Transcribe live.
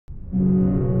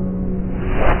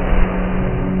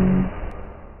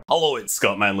Hello, it's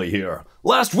Scott Manley here.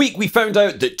 Last week we found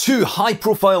out that two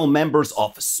high-profile members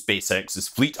of SpaceX's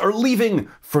fleet are leaving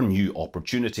for new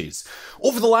opportunities.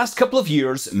 Over the last couple of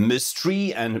years, Ms.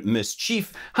 Tree and Ms.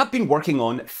 Chief have been working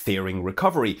on fairing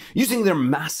recovery, using their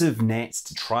massive nets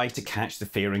to try to catch the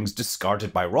fairings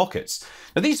discarded by rockets.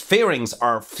 Now, these fairings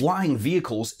are flying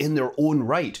vehicles in their own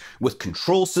right, with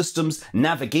control systems,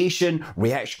 navigation,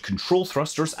 reaction control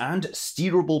thrusters, and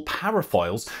steerable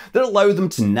parafoils that allow them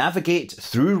to navigate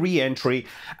through re-entry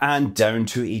and down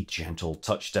to a gentle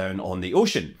touchdown on the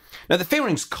ocean. Now, the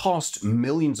fairings cost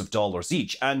millions of dollars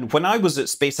each, and when I was at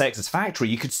SpaceX's factory,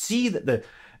 you could see that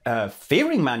the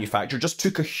fairing manufacturer just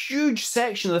took a huge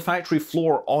section of the factory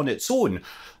floor on its own,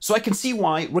 so I can see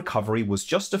why recovery was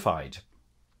justified.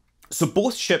 So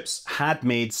both ships had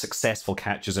made successful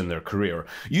catches in their career,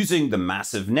 using the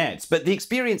massive nets, but the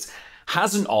experience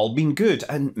hasn't all been good,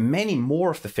 and many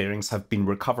more of the fairings have been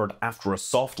recovered after a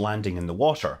soft landing in the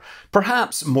water.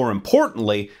 Perhaps more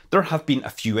importantly, there have been a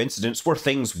few incidents where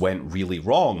things went really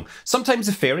wrong. Sometimes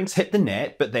the fairings hit the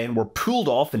net, but then were pulled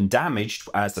off and damaged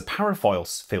as the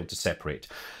parafoils failed to separate.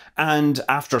 And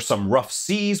after some rough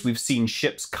seas, we've seen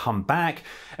ships come back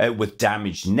with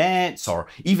damaged nets or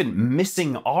even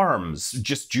missing arms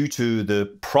just due to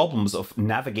the problems of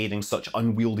navigating such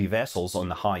unwieldy vessels on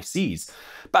the high seas.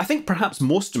 But I think perhaps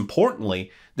most importantly,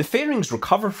 the fairings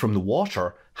recovered from the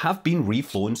water have been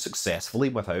reflown successfully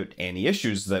without any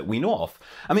issues that we know of.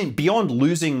 I mean, beyond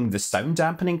losing the sound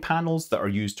dampening panels that are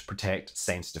used to protect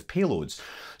sensitive payloads.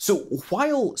 So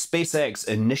while SpaceX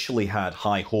initially had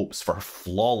high hopes for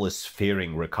flawless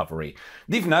fairing recovery,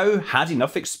 they've now had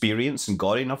enough experience and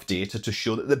got enough data to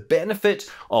show that the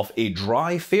benefit of a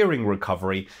dry fairing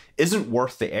recovery isn't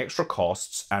worth the extra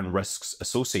costs and risks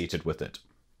associated with it.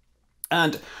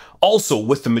 And also,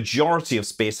 with the majority of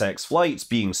SpaceX flights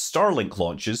being Starlink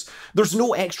launches, there's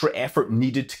no extra effort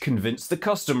needed to convince the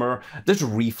customer that a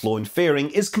reflown fairing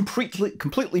is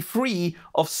completely free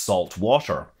of salt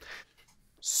water.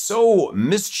 So,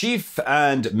 Ms. Chief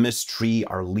and Ms. Tree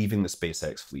are leaving the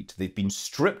SpaceX fleet. They've been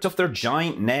stripped of their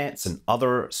giant nets and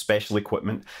other special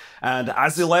equipment, and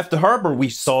as they left the harbour, we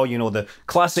saw, the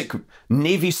classic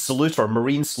Navy salute or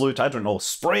Marine salute, I don't know,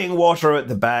 spraying water at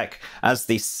the back as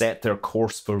they set their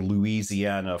course for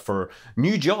Louisiana for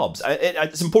new jobs.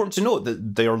 It's important to note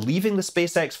that they are leaving the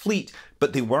SpaceX fleet,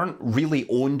 but they weren't really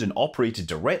owned and operated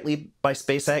directly by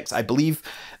SpaceX. I believe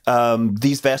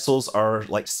these vessels are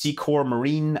like Secor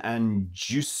Marine and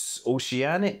Juice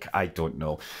Oceanic. I don't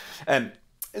know.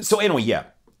 So anyway, yeah.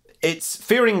 Its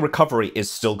fairing recovery is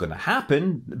still going to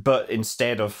happen, but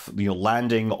instead of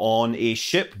landing on a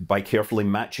ship by carefully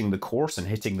matching the course and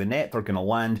hitting the net, they're going to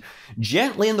land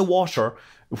gently in the water,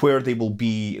 where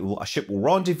a ship will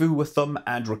rendezvous with them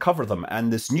and recover them.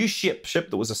 And this new ship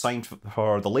that was assigned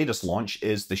for the latest launch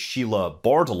is the Sheila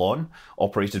Bordelon,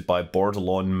 operated by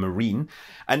Bordelon Marine,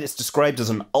 and it's described as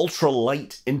an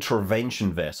ultralight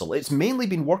intervention vessel. It's mainly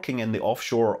been working in the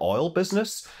offshore oil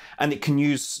business, and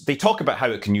they talk about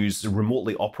how it can use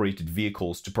remotely operated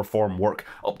vehicles to perform work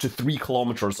up to 3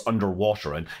 kilometers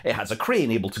underwater, and it has a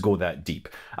crane able to go that deep.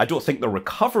 I don't think they're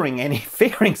recovering any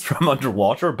fairings from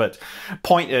underwater, but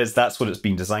point is, that's what it's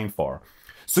been designed for.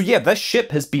 So yeah, this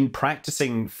ship has been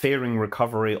practicing fairing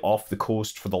recovery off the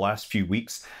coast for the last few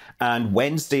weeks, and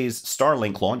Wednesday's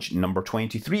Starlink launch, number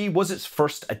 23, was its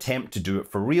first attempt to do it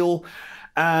for real,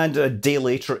 and a day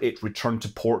later it returned to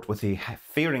port with a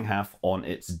fairing half on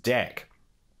its deck.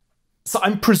 So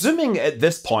I'm presuming at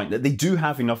this point that they do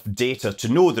have enough data to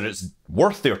know that it's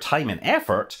worth their time and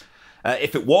effort.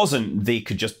 If it wasn't, they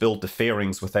could just build the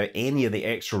fairings without any of the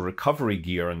extra recovery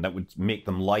gear, and that would make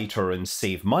them lighter and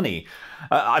save money.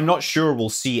 I'm not sure we'll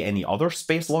see any other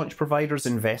space launch providers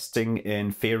investing in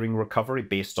fairing recovery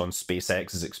based on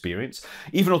SpaceX's experience,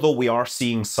 even although we are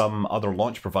seeing some other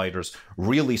launch providers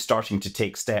really starting to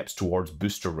take steps towards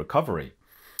booster recovery.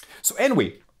 So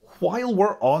anyway, while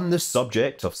we're on the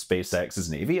subject of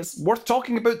SpaceX's Navy, it's worth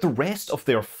talking about the rest of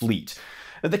their fleet.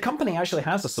 The company actually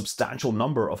has a substantial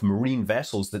number of marine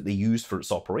vessels that they use for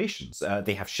its operations.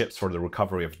 They have ships for the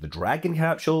recovery of the Dragon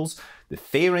capsules, the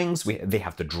fairings, they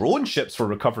have the drone ships for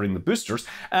recovering the boosters,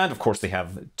 and of course they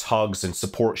have tugs and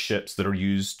support ships that are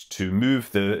used to move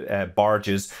the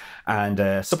barges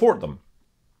and support them.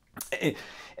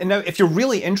 And now, if you're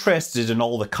really interested in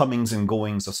all the comings and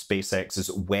goings of SpaceX's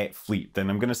wet fleet, then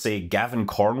I'm going to say Gavin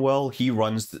Cornwell. He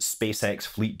runs the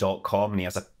SpaceXFleet.com and he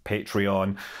has a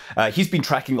Patreon. He's been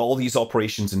tracking all these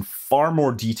operations in far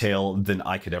more detail than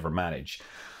I could ever manage.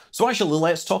 So actually,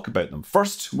 let's talk about them.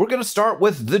 First, we're going to start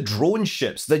with the drone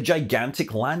ships, the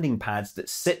gigantic landing pads that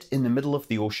sit in the middle of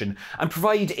the ocean and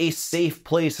provide a safe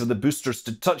place for the boosters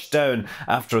to touch down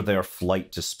after their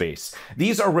flight to space.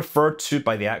 These are referred to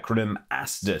by the acronym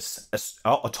ASDIS,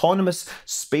 Autonomous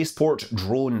Spaceport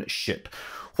Drone Ship.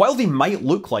 While they might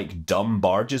look like dumb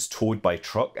barges towed by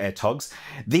tugs,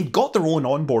 they've got their own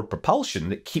onboard propulsion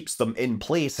that keeps them in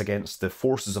place against the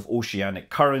forces of oceanic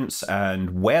currents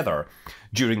and weather.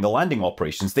 During the landing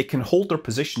operations, they can hold their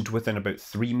position to within about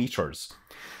 3 meters.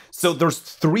 So there's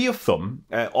 3 of them,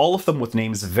 all of them with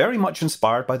names very much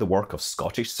inspired by the work of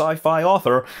Scottish sci-fi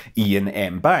author Ian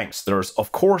M. Banks. There's,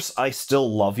 of course, I Still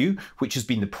Love You, which has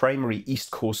been the primary East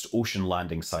Coast ocean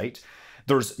landing site.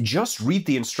 There's Just Read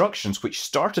the Instructions, which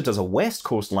started as a West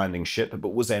Coast landing ship,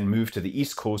 but was then moved to the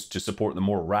East Coast to support the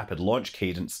more rapid launch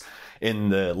cadence in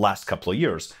the last couple of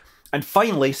years. And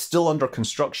finally, still under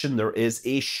construction, there is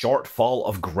a shortfall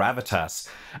of Gravitas,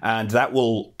 and that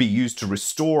will be used to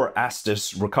restore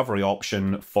ASDIS recovery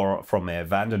option from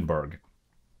Vandenberg.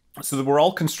 So they were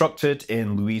all constructed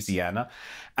in Louisiana,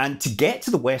 and to get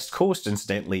to the West Coast,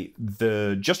 incidentally,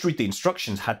 the Just Read the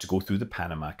Instructions had to go through the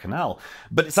Panama Canal.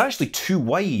 But it's actually too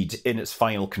wide in its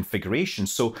final configuration,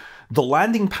 so the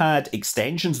landing pad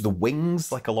extensions, the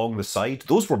wings like along the side,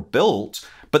 those were built,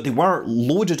 but they weren't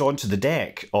loaded onto the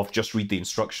deck of Just Read the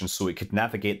Instructions so it could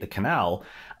navigate the canal.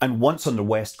 And once on the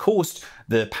West Coast,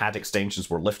 the pad extensions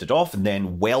were lifted off and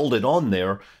then welded on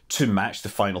there to match the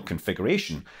final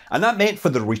configuration. And that meant for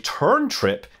the return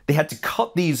trip, they had to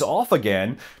cut these off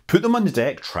again, put them on the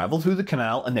deck, travel through the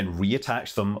canal, and then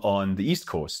reattach them on the East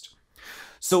Coast.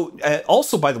 So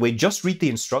also, by the way, Just Read the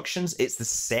Instructions, it's the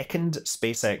second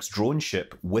SpaceX drone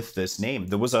ship with this name.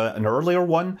 There was an earlier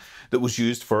one that was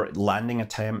used for landing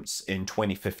attempts in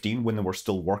 2015 when they were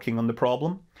still working on the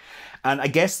problem. And I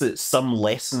guess that some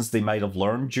lessons they might have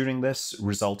learned during this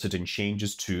resulted in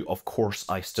changes to, of course,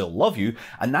 I Still Love You,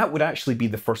 and that would actually be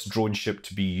the first drone ship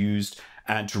to be used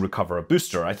and to recover a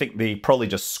booster. I think they probably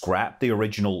just scrapped the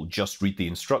original Just Read the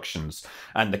Instructions,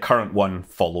 and the current one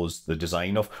follows the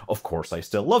design of course, I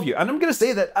Still Love You. And I'm going to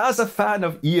say that as a fan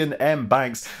of Ian M.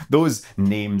 Banks, those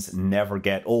names never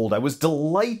get old. I was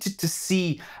delighted to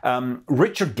see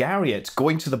Richard Garriott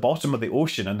going to the bottom of the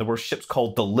ocean, and there were ships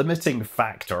called the Limiting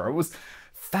Factor. It was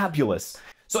fabulous.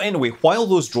 So anyway, while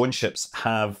those drone ships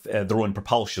have their own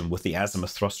propulsion with the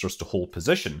azimuth thrusters to hold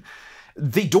position,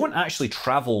 they don't actually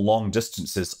travel long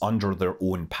distances under their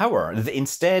own power.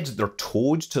 Instead, they're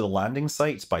towed to the landing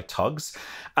sites by tugs,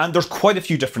 and there's quite a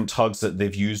few different tugs that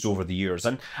they've used over the years.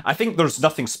 And I think there's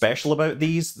nothing special about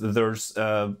these. There's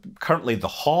currently the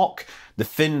Hawk, the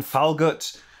Finn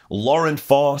Falgut, Lauren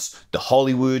Foss, the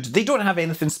Hollywood. They don't have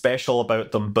anything special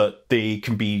about them, but they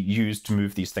can be used to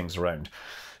move these things around.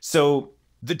 So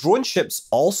the drone ships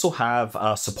also have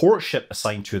a support ship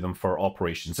assigned to them for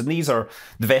operations, and these are,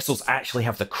 the vessels actually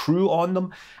have the crew on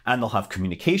them, and they'll have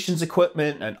communications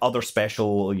equipment and other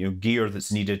special gear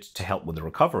that's needed to help with the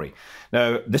recovery.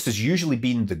 Now, this has usually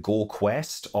been the Go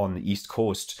Quest on the East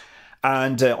Coast,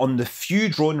 and on the few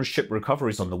drone ship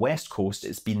recoveries on the West Coast,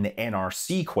 it's been the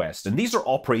NRC Quest. And these are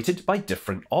operated by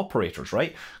different operators,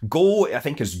 right? Go, I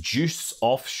think, is Juice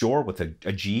Offshore with a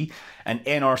G, and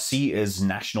NRC is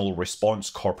National Response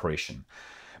Corporation.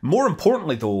 More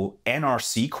importantly, though,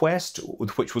 NRC Quest,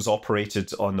 which was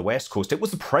operated on the West Coast, it was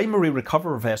the primary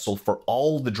recovery vessel for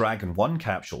all the Dragon 1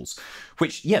 capsules,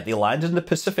 which, yeah, they landed in the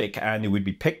Pacific and they would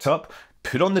be picked up,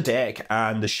 put on the deck,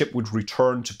 and the ship would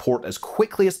return to port as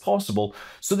quickly as possible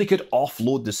so they could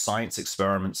offload the science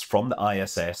experiments from the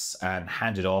ISS and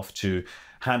hand it off to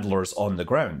handlers on the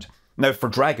ground. Now, for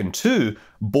Dragon 2,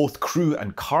 both crew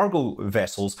and cargo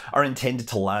vessels are intended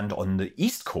to land on the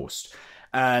East Coast.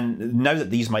 And now that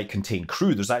these might contain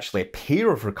crew, there's actually a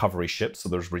pair of recovery ships, so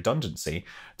there's redundancy.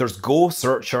 There's Go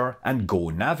Searcher and Go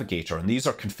Navigator, and these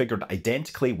are configured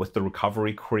identically with the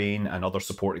recovery crane and other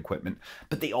support equipment,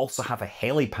 but they also have a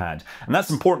helipad. And that's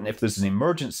important if there's an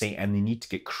emergency and they need to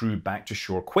get crew back to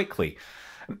shore quickly.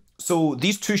 So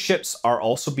these two ships are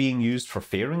also being used for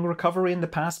fairing recovery in the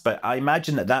past, but I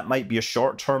imagine that that might be a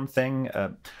short-term thing.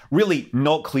 Really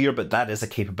not clear, but that is a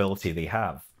capability they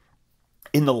have.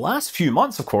 In the last few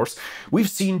months, of course, we've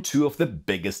seen two of the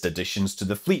biggest additions to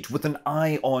the fleet with an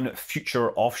eye on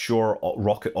future offshore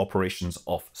rocket operations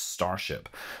of Starship.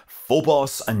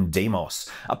 Phobos and Deimos,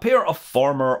 a pair of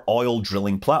former oil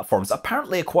drilling platforms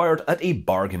apparently acquired at a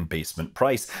bargain basement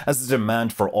price as the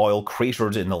demand for oil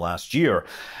cratered in the last year.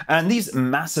 And these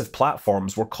massive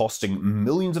platforms were costing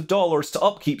millions of dollars to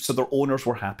upkeep, so their owners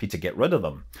were happy to get rid of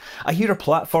them. I hear a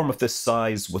platform of this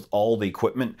size with all the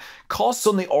equipment costs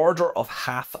on the order of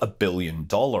 $500 million, and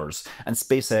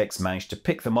SpaceX managed to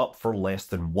pick them up for less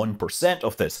than 1%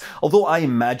 of this, although I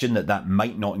imagine that that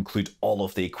might not include all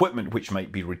of the equipment, which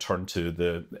might be returned to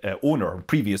the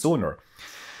previous owner.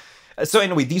 So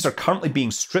anyway, these are currently being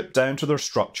stripped down to their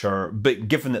structure, but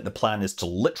given that the plan is to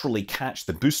literally catch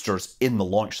the boosters in the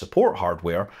launch support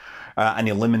hardware and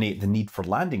eliminate the need for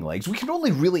landing legs, we can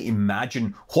only really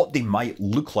imagine what they might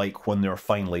look like when they're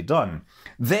finally done.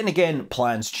 Then again,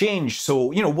 plans change,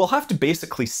 so we'll have to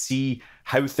basically see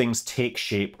how things take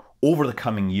shape over the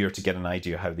coming year to get an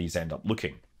idea how these end up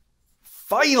looking.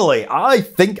 Finally, I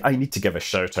think I need to give a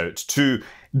shout out to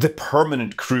the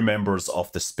permanent crew members of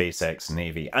the SpaceX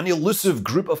Navy, an elusive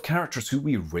group of characters who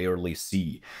we rarely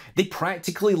see. They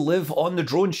practically live on the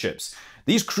drone ships.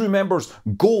 These crew members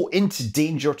go into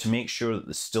danger to make sure that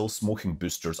the still smoking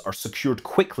boosters are secured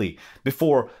quickly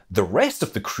before the rest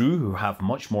of the crew, who have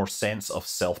much more sense of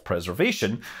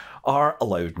self-preservation, are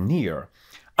allowed near.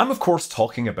 I'm of course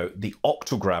talking about the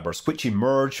octograbbers, which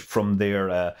emerge from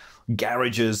their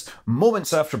garages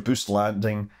moments after boost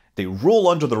landing. They roll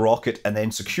under the rocket and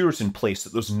then secure it in place so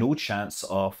that there's no chance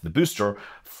of the booster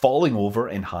falling over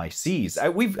in high seas.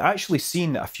 We've actually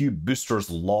seen a few boosters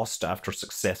lost after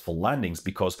successful landings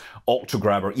because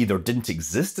octograbber either didn't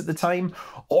exist at the time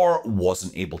or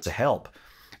wasn't able to help.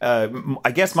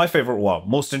 I guess my favourite,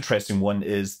 most interesting one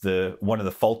is one of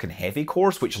the Falcon Heavy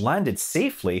cores, which landed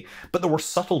safely, but there were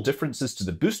subtle differences to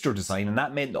the booster design, and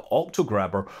that meant the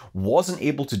octograbber wasn't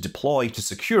able to deploy to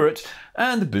secure it,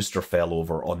 and the booster fell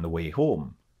over on the way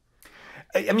home.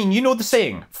 I mean, you know the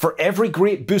saying, for every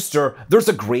great booster, there's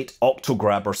a great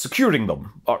octograbber securing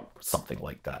them, or something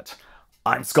like that.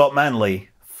 I'm Scott Manley,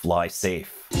 fly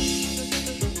safe.